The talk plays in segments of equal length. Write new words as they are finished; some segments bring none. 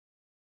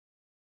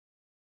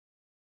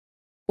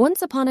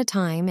Once upon a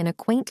time, in a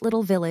quaint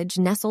little village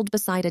nestled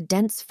beside a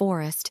dense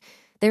forest,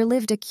 there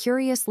lived a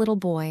curious little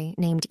boy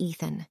named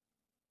Ethan.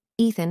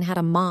 Ethan had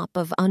a mop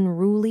of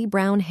unruly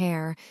brown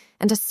hair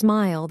and a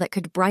smile that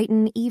could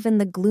brighten even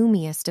the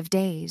gloomiest of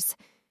days.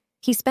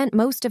 He spent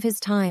most of his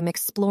time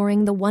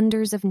exploring the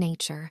wonders of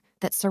nature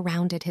that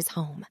surrounded his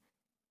home.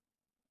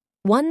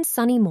 One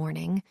sunny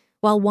morning,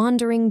 while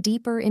wandering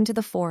deeper into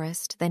the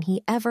forest than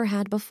he ever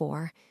had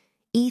before,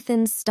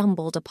 Ethan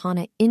stumbled upon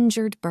an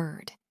injured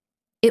bird.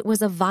 It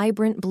was a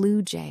vibrant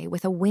blue jay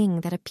with a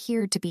wing that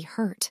appeared to be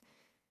hurt.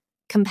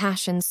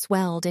 Compassion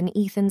swelled in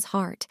Ethan's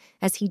heart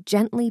as he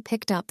gently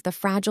picked up the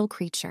fragile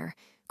creature,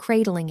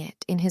 cradling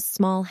it in his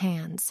small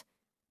hands.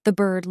 The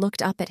bird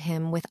looked up at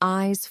him with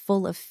eyes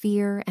full of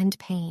fear and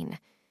pain.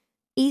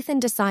 Ethan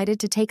decided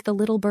to take the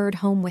little bird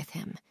home with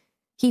him.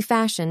 He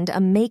fashioned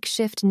a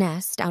makeshift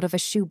nest out of a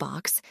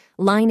shoebox,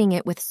 lining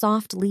it with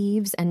soft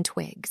leaves and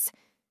twigs.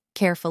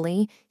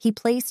 Carefully, he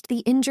placed the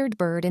injured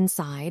bird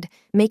inside,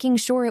 making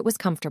sure it was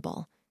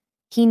comfortable.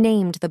 He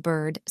named the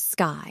bird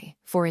Sky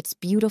for its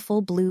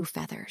beautiful blue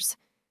feathers.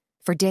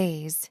 For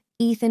days,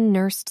 Ethan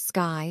nursed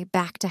Sky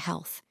back to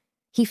health.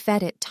 He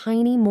fed it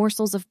tiny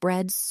morsels of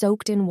bread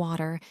soaked in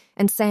water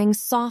and sang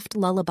soft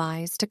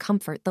lullabies to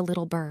comfort the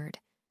little bird.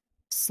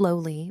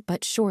 Slowly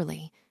but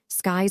surely,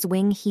 Sky's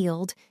wing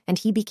healed and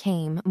he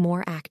became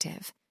more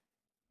active.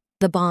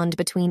 The bond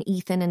between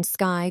Ethan and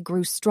Sky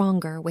grew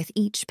stronger with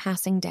each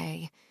passing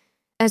day.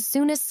 As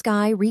soon as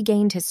Sky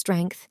regained his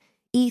strength,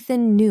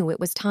 Ethan knew it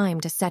was time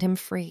to set him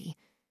free.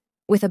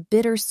 With a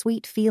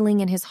bittersweet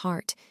feeling in his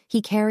heart,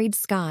 he carried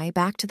Sky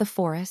back to the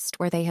forest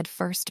where they had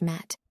first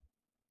met.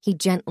 He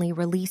gently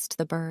released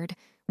the bird,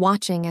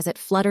 watching as it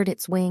fluttered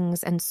its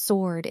wings and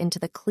soared into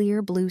the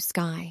clear blue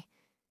sky.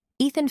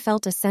 Ethan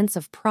felt a sense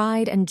of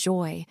pride and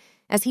joy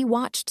as he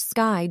watched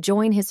Sky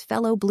join his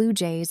fellow blue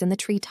jays in the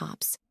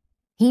treetops.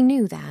 He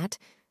knew that,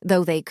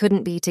 though they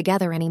couldn't be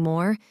together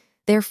anymore,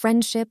 their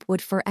friendship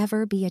would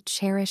forever be a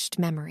cherished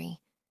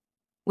memory.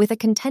 With a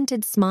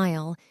contented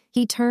smile,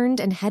 he turned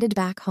and headed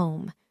back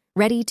home,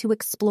 ready to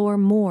explore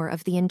more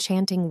of the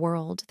enchanting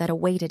world that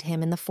awaited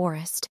him in the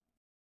forest.